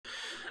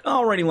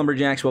Alrighty,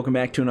 Lumberjacks, welcome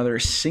back to another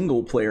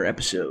single-player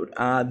episode.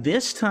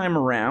 This time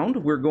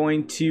around, we're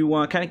going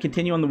to kind of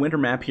continue on the winter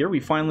map here. We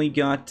finally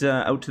got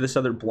out to this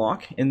other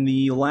block. In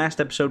the last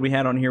episode we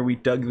had on here, we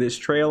dug this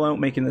trail out,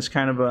 making this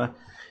kind of a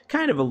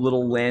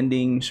little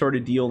landing sort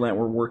of deal that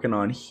we're working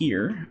on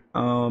here.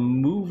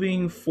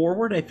 Moving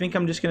forward, I think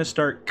I'm just going to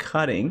start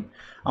cutting.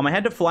 I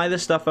had to fly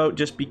this stuff out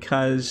just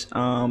because...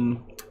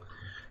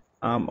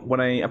 when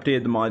I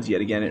updated the mods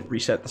yet again, it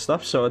reset the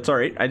stuff, so it's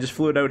alright. I just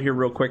flew it out here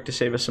real quick to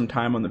save us some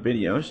time on the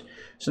videos.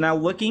 So now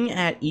looking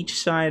at each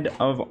side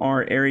of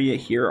our area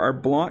here, our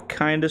block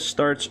kind of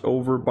starts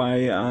over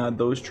by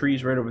those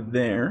trees right over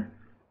there.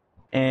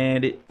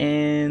 And it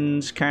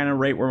ends kind of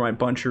right where my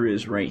buncher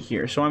is right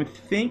here. So I'm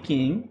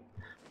thinking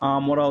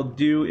what I'll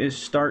do is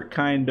start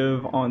kind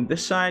of on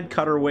this side,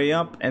 cut our way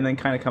up, and then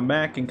kind of come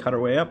back and cut our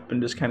way up, and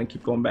just kind of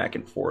keep going back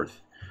and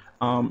forth.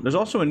 There's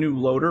also a new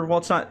loader. Well,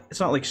 it's not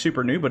like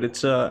super new, but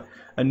it's a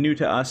new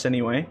to us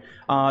anyway.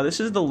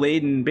 This is the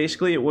Laden.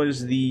 Basically, it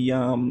was the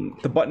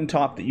button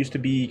top that used to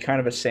be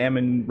kind of a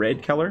salmon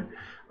red color.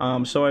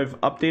 So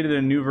I've updated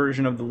a new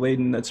version of the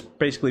Laden that's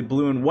basically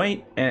blue and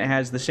white, and it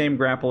has the same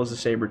grapple as the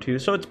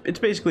Sabertooth. So it's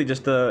basically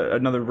just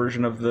another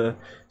version of the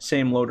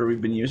same loader we've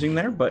been using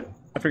there, but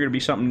I figured it'd be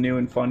something new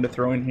and fun to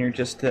throw in here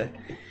just to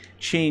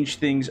change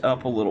things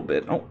up a little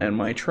bit. Oh, and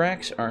my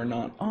tracks are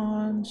not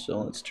on, so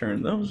let's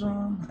turn those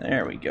on.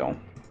 There we go.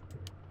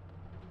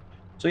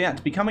 So yeah,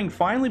 it's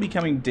finally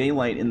becoming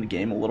daylight in the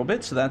game a little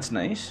bit, so that's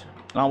nice.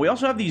 We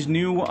also have these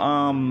new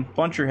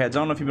buncher heads. I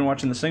don't know if you've been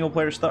watching the single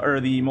player stuff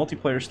or the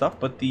multiplayer stuff,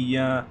 but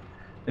the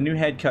new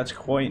head cut's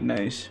quite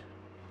nice.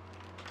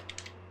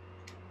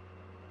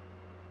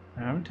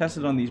 I haven't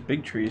tested on these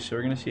big trees, so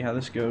we're gonna see how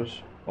this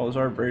goes. Well, those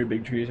are very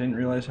big trees. I didn't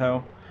realize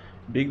how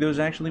big those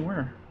actually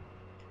were.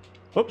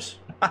 Whoops.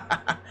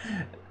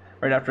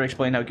 Right after I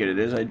explain how good it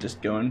is, I just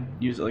go and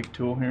use it like a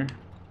tool here.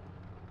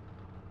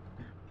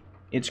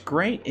 It's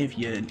great if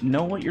you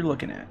know what you're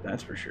looking at,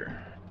 that's for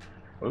sure.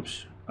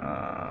 Whoops.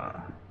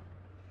 I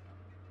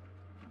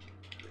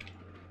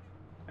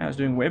was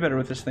doing way better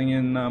with this thing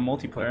in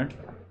multiplayer.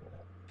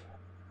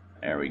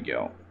 There we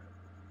go.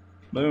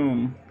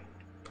 Boom.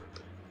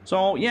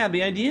 So, yeah,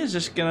 the idea is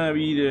just gonna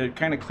be to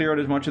kind of clear out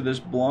as much of this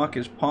block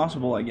as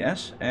possible, I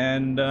guess,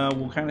 and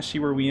we'll kind of see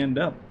where we end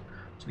up.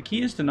 So the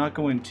key is to not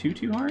go in too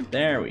hard.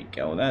 There we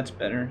go. That's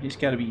better. You just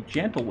got to be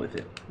gentle with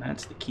it.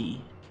 That's the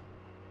key.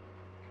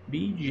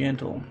 Be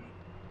gentle.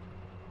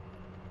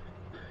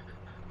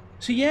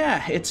 So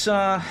yeah, it's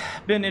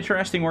been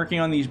interesting working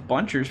on these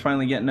bunchers,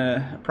 finally getting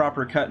a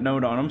proper cut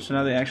node on them. So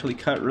now they actually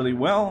cut really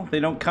well. They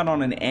don't cut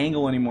on an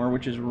angle anymore,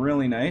 which is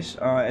really nice.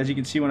 As you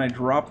can see, when I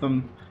drop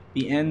them,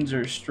 the ends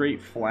are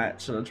straight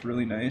flat, so that's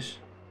really nice.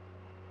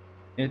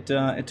 It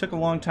took a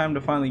long time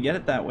to finally get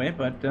it that way,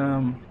 but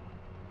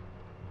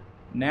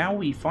now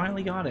we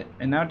finally got it,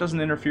 and now it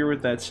doesn't interfere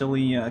with that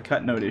silly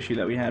cut node issue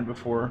that we had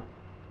before.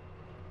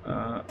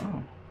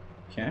 Oh,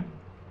 okay.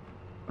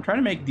 I'm trying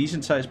to make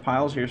decent-sized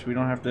piles here, so we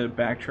don't have to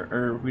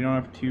we don't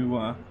have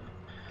to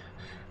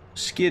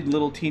skid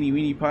little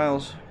teeny-weeny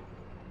piles.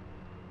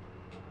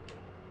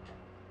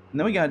 And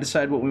then we gotta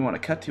decide what we want to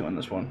cut to on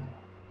this one.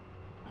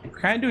 We're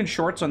kind of doing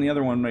shorts on the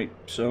other one, right?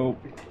 So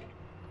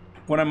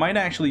what I might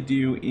actually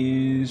do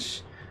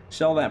is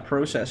sell that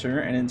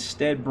processor and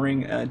instead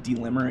bring a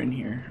delimber in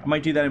here. I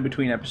might do that in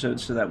between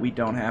episodes so that we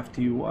don't have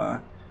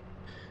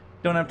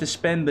to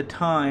spend the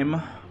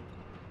time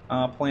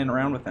playing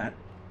around with that,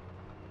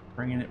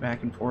 bringing it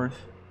back and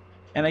forth.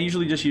 And I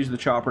usually just use the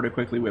chopper to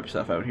quickly whip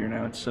stuff out here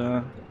now. It's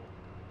a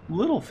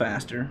little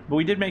faster, but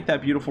we did make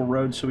that beautiful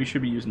road, so we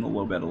should be using the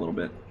low bed a little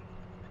bit.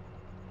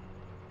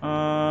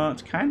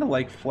 It's kind of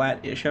like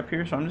flat-ish up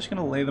here, so I'm just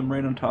gonna lay them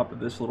right on top of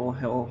this little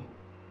hill,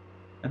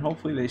 and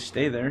hopefully they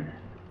stay there.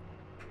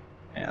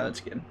 Yeah, that's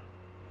good.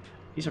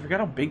 Jeez, I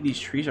forgot how big these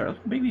trees are. Look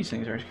how big these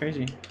things are. It's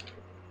crazy.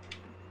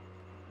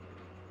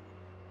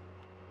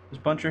 This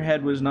buncher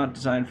head was not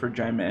designed for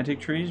gigantic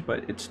trees,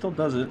 but it still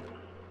does it.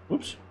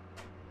 Whoops.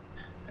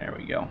 There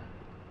we go.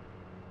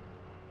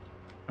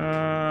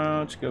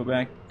 Let's go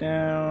back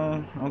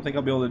down. I don't think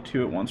I'll be able to do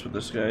two at once with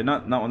this guy.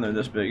 Not when they're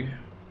this big.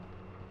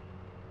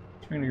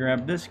 So we're gonna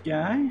grab this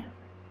guy.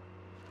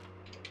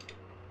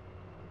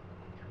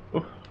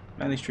 Oh,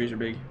 man, these trees are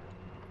big.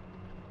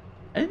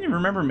 I didn't even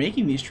remember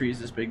making these trees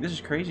this big. This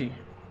is crazy.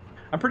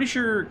 I'm pretty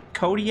sure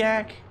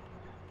Kodiak,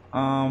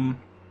 yeah,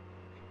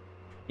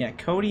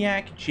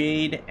 Kodiak,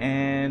 Jade,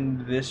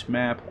 and this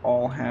map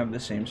all have the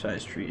same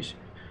size trees.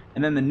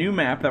 And then the new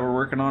map that we're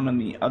working on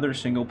the other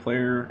single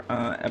player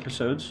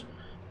episodes,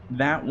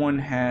 that one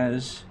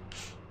has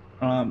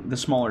the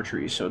smaller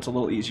trees, so it's a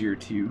little easier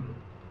to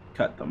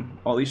cut them,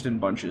 well, at least in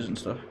bunches and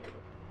stuff.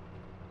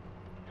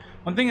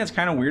 One thing that's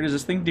kind of weird is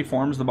this thing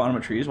deforms the bottom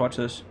of trees. Watch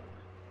this.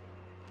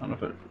 I don't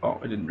know if it... Oh,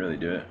 I didn't really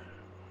do it.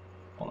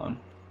 Hold on.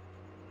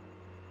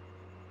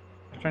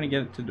 I'm trying to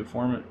get it to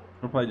deform it.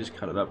 We'll probably just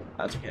cut it up.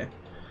 That's okay.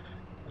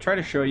 I'll try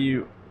to show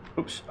you...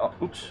 Oops. Oh,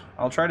 oops.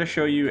 I'll try to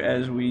show you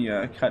as we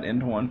cut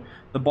into one.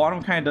 The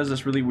bottom kind of does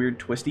this really weird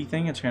twisty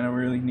thing. It's kind of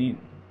really neat.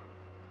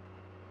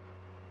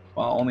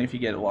 Well, only if you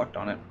get it locked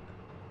on it.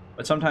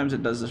 But sometimes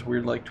it does this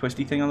weird like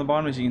twisty thing on the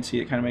bottom. As you can see,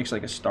 it kind of makes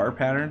like a star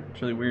pattern.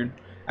 It's really weird.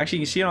 Actually,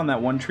 you can see it on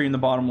that one tree in the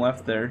bottom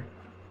left there.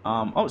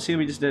 Oh, see,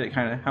 we just did it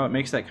kind of, how it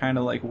makes that kind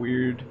of like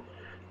weird,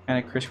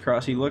 kind of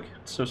crisscrossy look.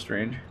 It's so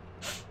strange.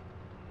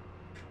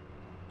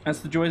 That's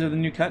the joys of the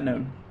new cut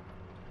node.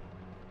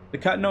 The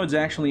cut node's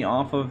actually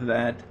off of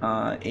that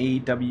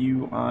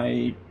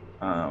AWI,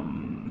 I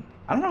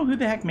don't know who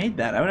the heck made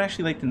that. I would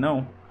actually like to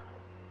know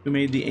who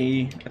made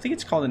the I think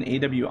it's called an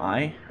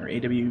AWI, or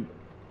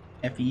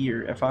AWFE,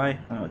 or FI.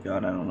 Oh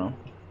god, I don't know.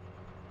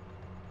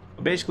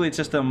 But basically it's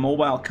just a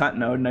mobile cut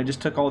node, and I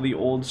just took all the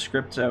old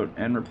scripts out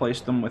and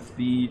replaced them with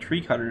the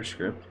tree cutter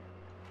script.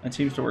 It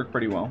seems to work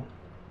pretty well.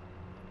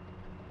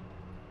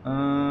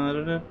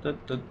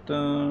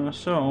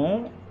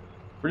 So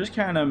we're just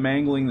kind of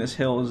mangling this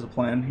hill is the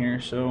plan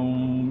here, so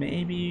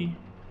maybe,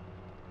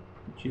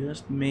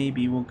 just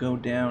maybe, we'll go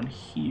down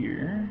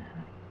here.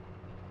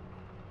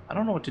 I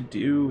don't know what to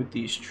do with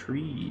these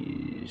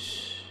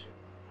trees.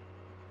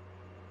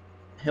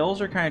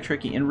 Hills are kind of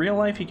tricky. In real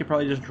life, you could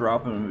probably just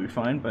drop them and be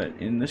fine, but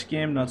in this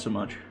game, not so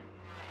much.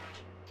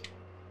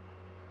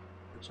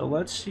 So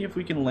let's see if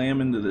we can lay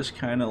them into this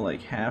kind of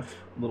like half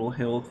little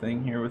hill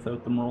thing here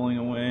without them rolling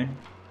away.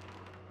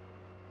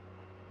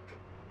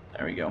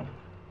 There we go.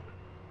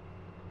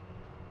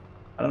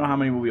 I don't know how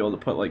many we'll be able to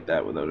put like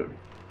that without it.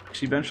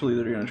 Because eventually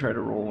they're going to try to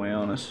roll away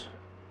on us.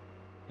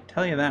 I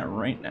tell you that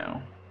right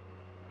now.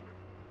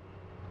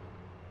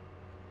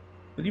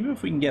 But even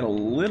if we can get a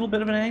little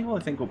bit of an angle, I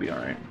think we'll be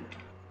alright.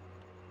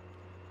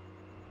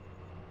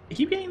 I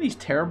keep getting these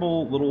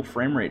terrible little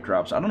frame rate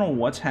drops. I don't know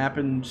what's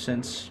happened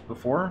since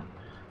before,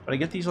 but I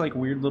get these like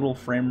weird little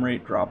frame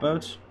rate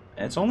dropouts.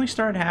 It's only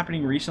started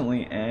happening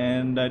recently,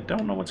 and I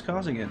don't know what's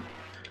causing it.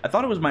 I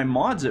thought it was my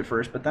mods at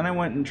first, but then I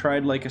went and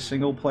tried like a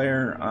single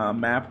player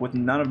map with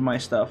none of my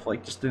stuff,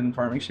 like just in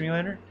Farming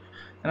Simulator,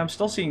 and I'm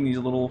still seeing these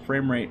little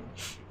frame rate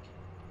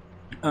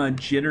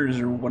jitters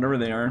or whatever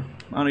they are.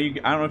 I don't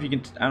know if you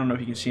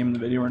can see them in the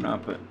video or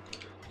not, but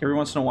every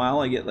once in a while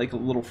I get like a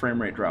little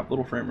frame rate drop,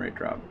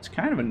 It's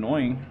kind of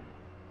annoying.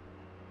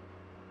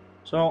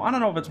 So I don't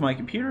know if it's my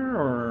computer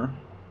or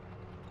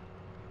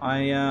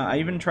I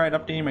even tried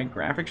updating my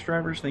graphics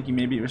drivers, thinking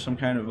maybe it was some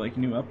kind of like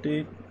new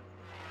update.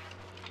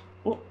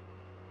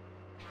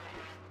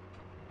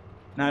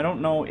 Now, I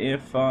don't know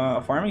if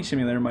Farming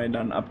Simulator might have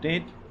done an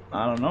update.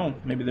 I don't know.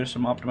 Maybe there's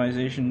some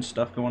optimization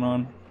stuff going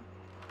on.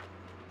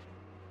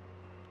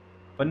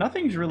 But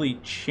nothing's really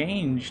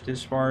changed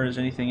as far as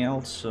anything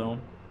else, so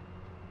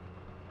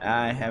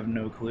I have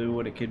no clue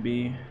what it could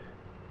be.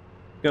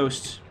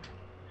 Ghosts.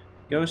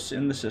 Ghosts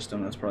in the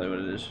system, that's probably what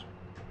it is.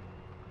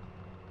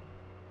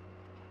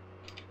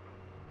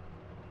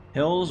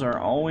 Hills are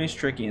always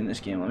tricky in this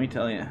game, let me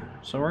tell you.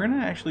 So we're going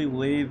to actually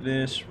lay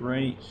this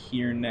right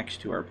here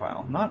next to our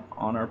pile. Not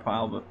on our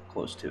pile, but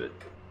close to it.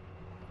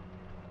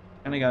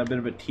 Kind of got a bit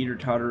of a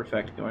teeter-totter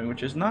effect going,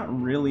 which is not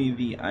really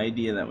the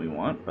idea that we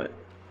want, but...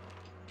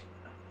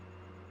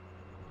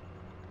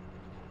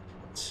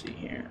 Let's see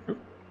here. Oop.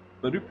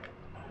 Ba-doop.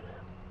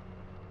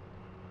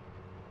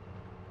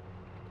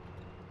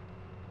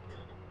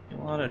 A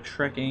lot of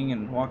trekking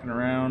and walking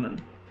around and...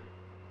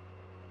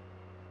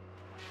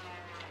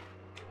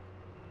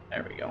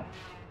 There we go.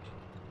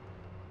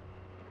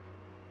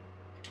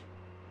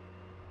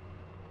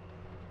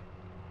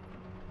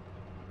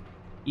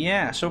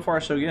 Yeah, so far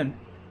so good.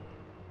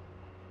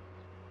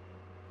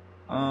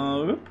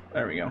 Oop,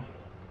 there we go.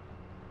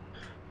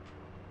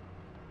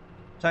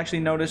 I actually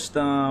noticed,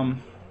 I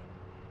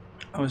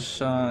was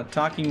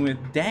talking with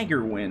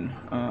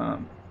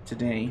Daggerwin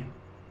today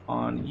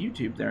on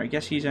YouTube there. I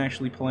guess he's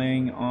actually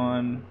playing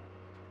on...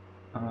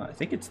 I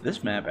think it's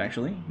this map,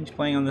 actually. He's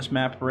playing on this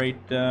map right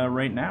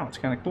now. It's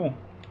kind of cool.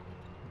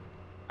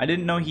 I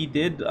didn't know he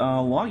did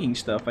logging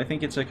stuff. I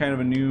think it's a kind of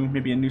a new,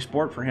 maybe a new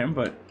sport for him,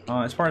 but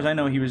as far as I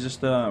know, he was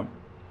just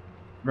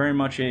very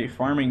much a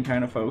farming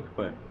kind of folk,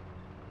 but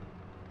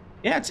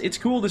yeah, it's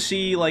cool to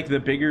see like the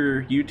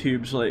bigger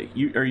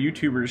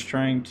YouTubers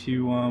trying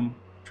to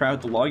try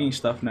out the logging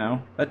stuff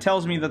now. That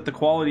tells me that the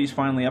quality's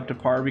finally up to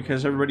par,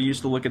 because everybody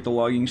used to look at the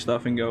logging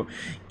stuff and go,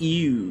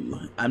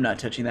 ew, I'm not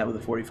touching that with a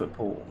 40-foot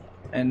pole.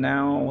 And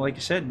now, like I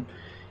said,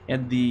 you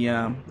had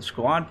the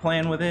squad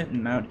playing with it,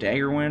 and now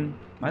Daggerwin.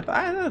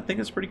 I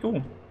think it's pretty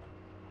cool.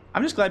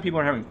 I'm just glad people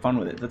are having fun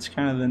with it. That's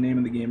kind of the name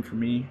of the game for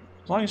me.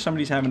 As long as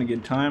somebody's having a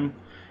good time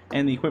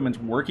and the equipment's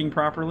working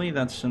properly,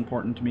 that's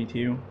important to me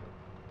too.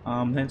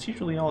 Then it's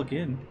usually all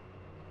good.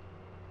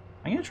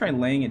 I'm going to try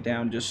laying it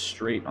down just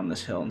straight on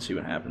this hill and see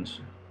what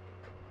happens.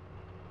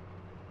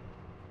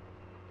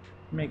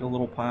 Make a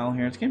little pile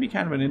here. It's going to be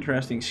kind of an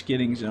interesting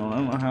skidding zone. I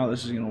don't know how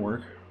this is going to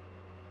work.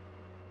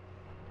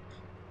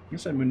 I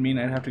guess that would mean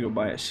I'd have to go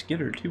buy a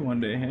skidder too one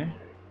day, hey?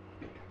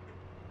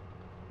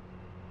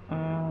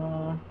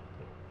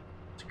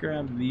 Let's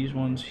grab these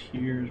ones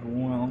here as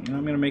well. You know,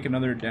 I'm going to make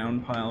another down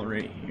pile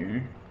right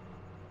here,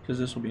 because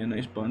this will be a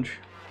nice bunch.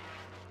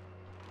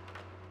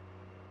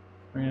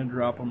 We're going to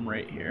drop them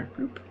right here.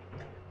 Boop.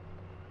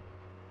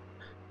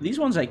 These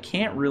ones I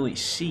can't really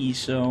see,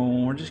 so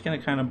we're just gonna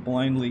kind of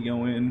blindly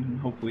go in and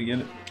hopefully get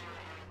it.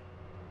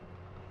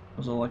 That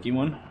was a lucky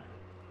one.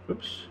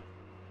 Oops.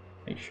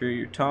 Make sure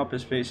your top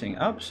is facing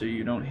up so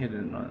you don't hit it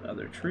on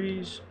other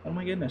trees. Oh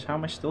my goodness, how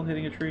am I still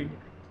hitting a tree?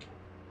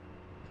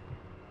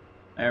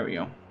 There we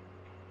go.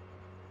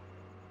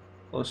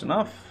 Close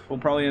enough. We'll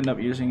probably end up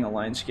using a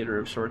line skidder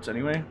of sorts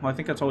anyway. Well, I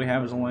think that's all we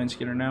have is a line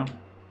skidder now.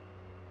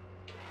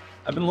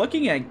 I've been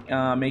looking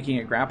at making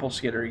a grapple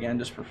skidder again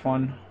just for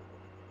fun.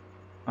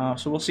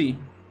 So we'll see.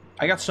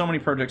 I got so many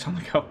projects on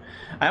the go.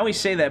 I always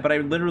say that, but I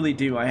literally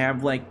do. I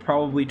have like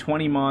probably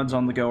 20 mods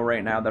on the go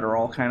right now that are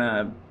all kind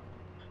of...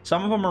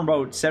 Some of them are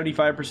about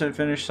 75%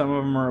 finished, some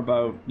of them are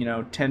about, you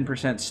know,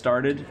 10%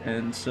 started,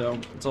 and so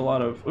it's a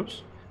lot of...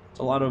 Oops. It's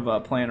a lot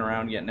of playing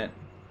around getting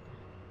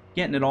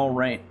it all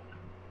right.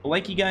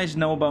 Like you guys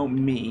know about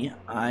me,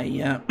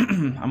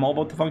 I'm all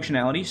about the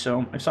functionality,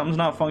 so if something's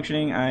not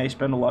functioning, I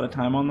spend a lot of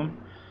time on them.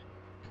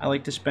 I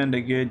like to spend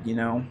a good, you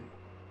know...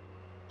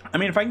 I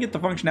mean, if I can get the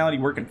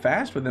functionality working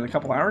fast within a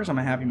couple hours, I'm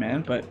a happy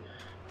man, but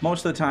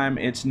most of the time,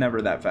 it's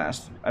never that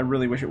fast. I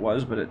really wish it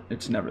was, but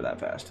it's never that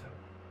fast.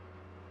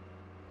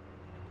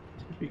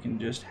 See if we can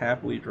just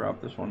happily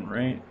drop this one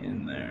right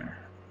in there.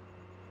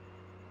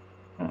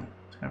 Oh,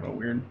 it's kind of a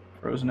weird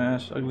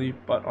frozen-ass, ugly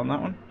butt on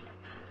that one.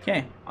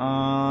 Okay,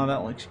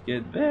 that looks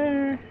good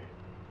there.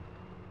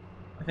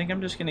 I think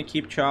I'm just gonna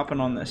keep chopping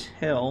on this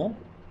hill.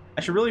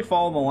 I should really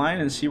follow the line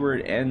and see where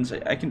it ends.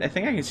 I think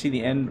I can see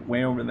the end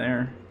way over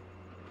there.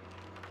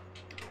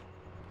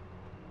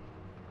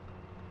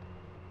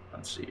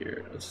 Let's see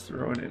here. Let's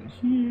throw it in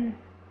here.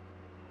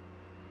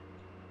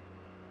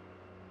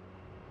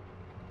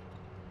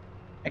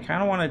 I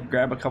kind of want to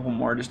grab a couple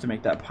more just to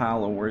make that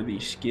pile a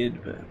worthy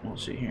skid, but we'll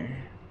see here.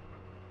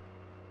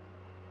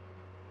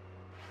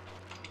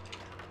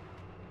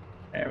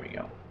 There we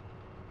go.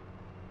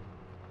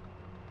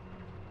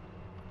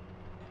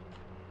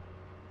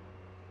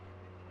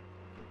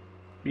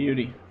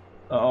 Beauty.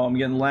 Uh-oh, I'm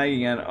getting lag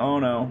again. Oh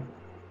no.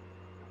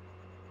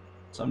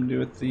 Something to do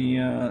with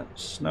the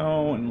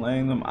snow and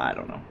laying them. I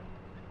don't know.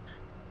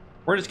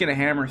 We're just gonna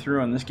hammer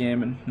through on this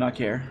game and not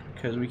care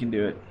because we can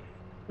do it.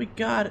 We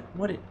got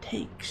what it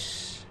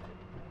takes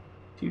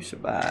to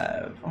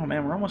survive. Oh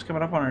man, we're almost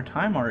coming up on our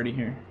time already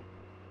here.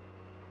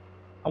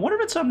 I wonder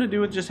if it's something to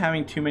do with just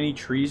having too many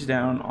trees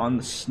down on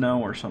the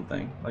snow or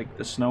something. Like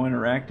the snow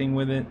interacting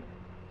with it.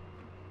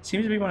 It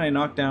seems to be when I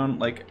knock down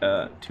like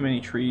too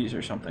many trees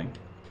or something.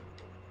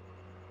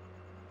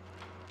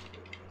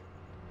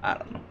 I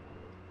don't know.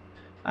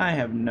 I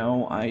have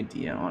no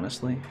idea,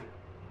 honestly.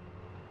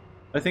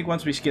 I think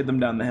once we skid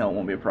them down the hill, it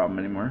won't be a problem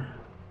anymore.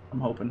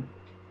 I'm hoping.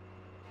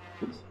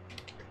 Oops.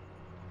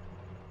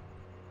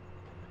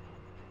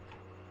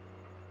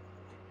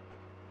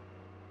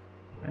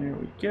 There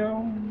we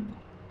go.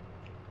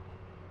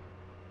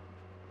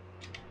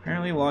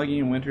 Apparently logging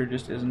in winter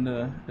just isn't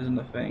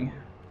a thing.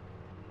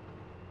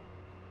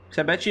 Cause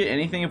I bet you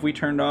anything if we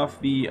turned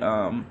off the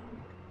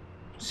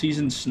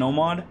season snow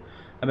mod,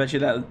 I bet you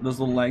that those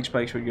little lag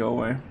spikes would go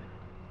away.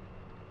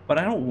 But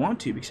I don't want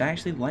to because I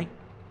actually like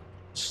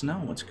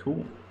snow. It's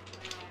cool.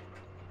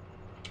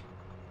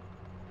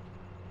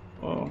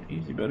 Whoa,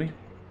 easy, buddy.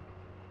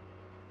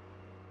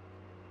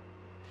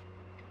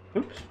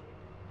 Oops.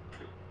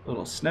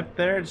 Little snip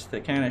there just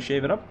to kind of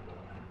shave it up.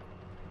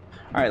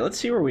 Alright, let's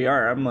see where we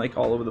are. I'm like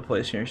all over the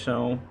place here.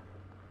 So,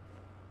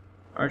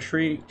 our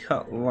tree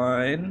cut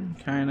line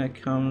kind of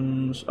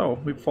comes... Oh,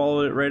 we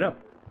followed it right up.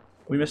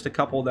 We missed a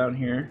couple down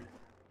here.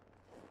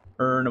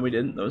 Or, no we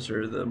didn't. Those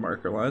are the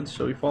marker lines.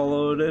 So we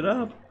followed it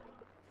up.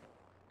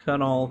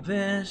 Cut all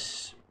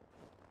this.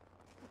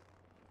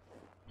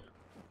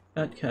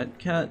 Cut, cut,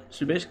 cut.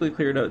 So basically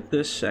cleared out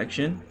this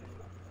section.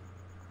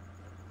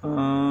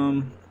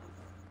 What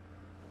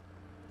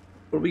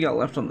do we got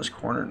left on this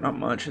corner? Not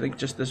much. I think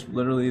just this,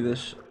 literally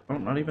this... Oh,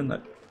 not even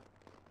that.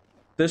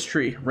 This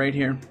tree right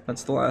here.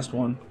 That's the last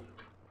one.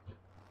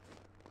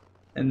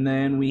 And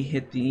then we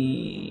hit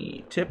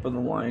the tip of the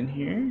line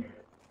here.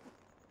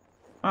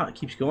 Ah, it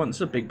keeps going. This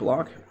is a big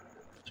block.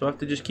 So I have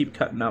to just keep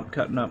cutting up,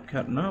 cutting up,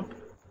 cutting up.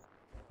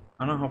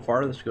 I don't know how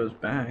far this goes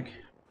back.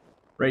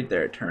 Right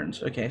there it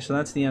turns. Okay, so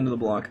that's the end of the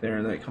block there,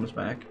 and then it comes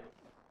back. So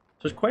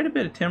there's quite a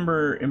bit of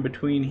timber in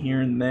between here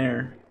and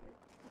there.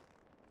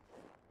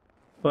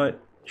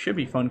 But it should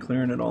be fun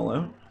clearing it all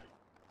out.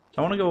 So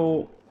I want to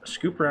go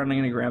scoop around. I'm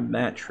going to grab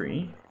that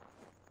tree.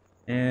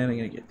 And I'm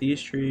going to get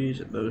these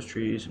trees and those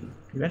trees. And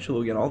eventually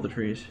we'll get all the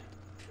trees.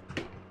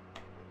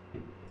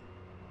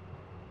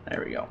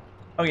 There we go.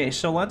 Okay,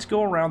 so let's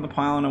go around the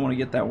pile, and I want to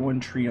get that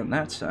one tree on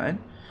that side.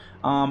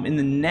 In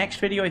the next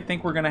video, I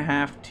think we're going to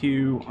have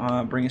to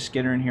bring a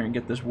skidder in here and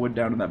get this wood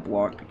down to that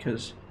block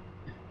because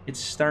it's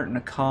starting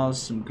to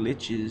cause some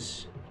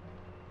glitches.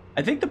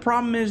 I think the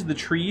problem is the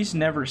trees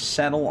never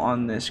settle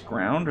on this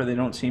ground, or they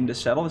don't seem to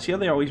settle. See how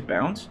they always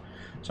bounce?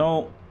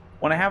 So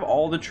when I have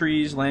all the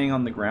trees laying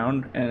on the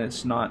ground and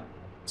it's not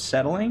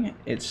settling,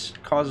 it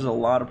causes a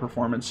lot of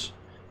performance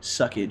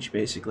suckage,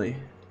 basically.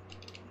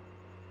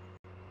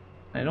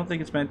 I don't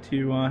think it's meant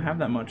to have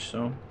that much,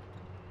 so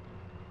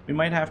We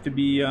might have to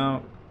be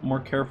more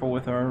careful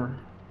with our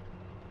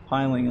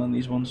piling on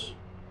these ones.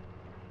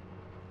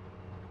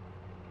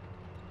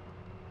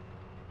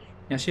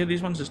 Yeah, see how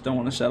these ones just don't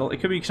want to settle? It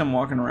could be because I'm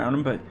walking around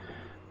them, but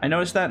I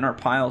noticed that in our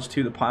piles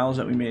too. The piles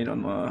that we made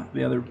on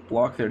the other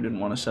block there didn't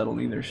want to settle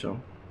either,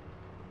 so.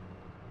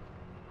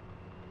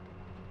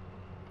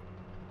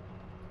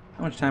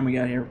 How much time we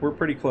got here? We're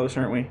pretty close,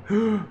 aren't we?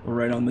 We're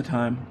right on the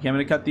time. Okay, I'm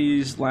going to cut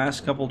these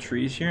last couple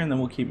trees here, and then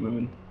we'll keep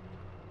moving.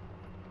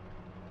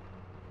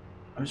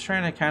 I'm just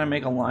trying to kind of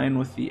make a line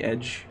with the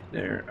edge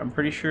there. I'm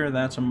pretty sure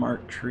that's a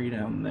marked tree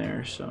down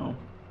there, so.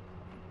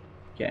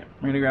 Okay,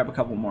 I'm going to grab a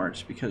couple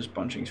marks because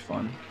bunching's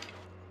fun.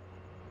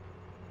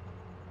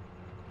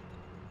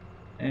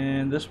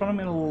 And this one I'm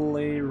going to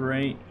lay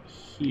right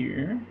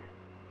here.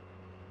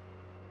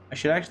 I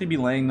should actually be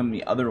laying them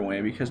the other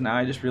way because now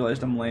I just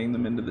realized I'm laying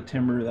them into the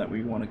timber that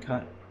we want to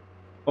cut.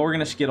 But we're going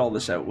to skid all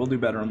this out. We'll do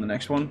better on the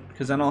next one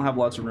because then I'll have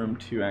lots of room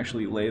to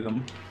actually lay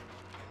them.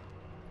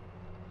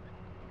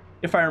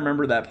 If I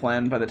remember that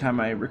plan by the time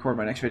I record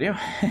my next video.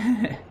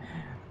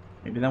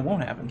 Maybe that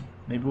won't happen.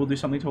 Maybe we'll do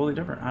something totally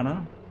different. I don't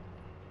know.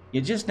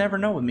 You just never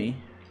know with me.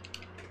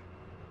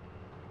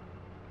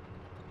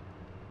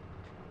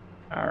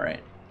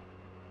 Alright.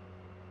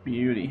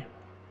 Beauty.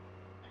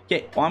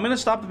 Okay, well I'm going to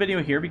stop the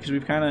video here because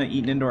we've kind of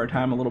eaten into our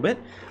time a little bit.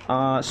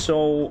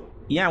 So,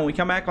 yeah, when we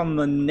come back on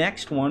the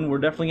next one, we're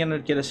definitely going to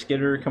get a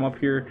skidder, come up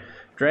here,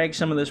 drag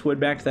some of this wood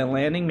back to that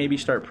landing, maybe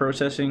start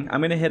processing. I'm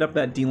going to hit up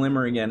that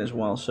delimber again as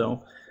well,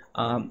 so,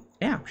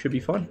 yeah, should be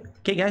fun.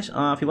 Okay, guys,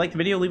 if you like the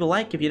video, leave a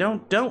like. If you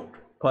don't, don't.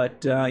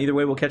 But either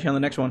way, we'll catch you on the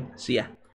next one. See ya.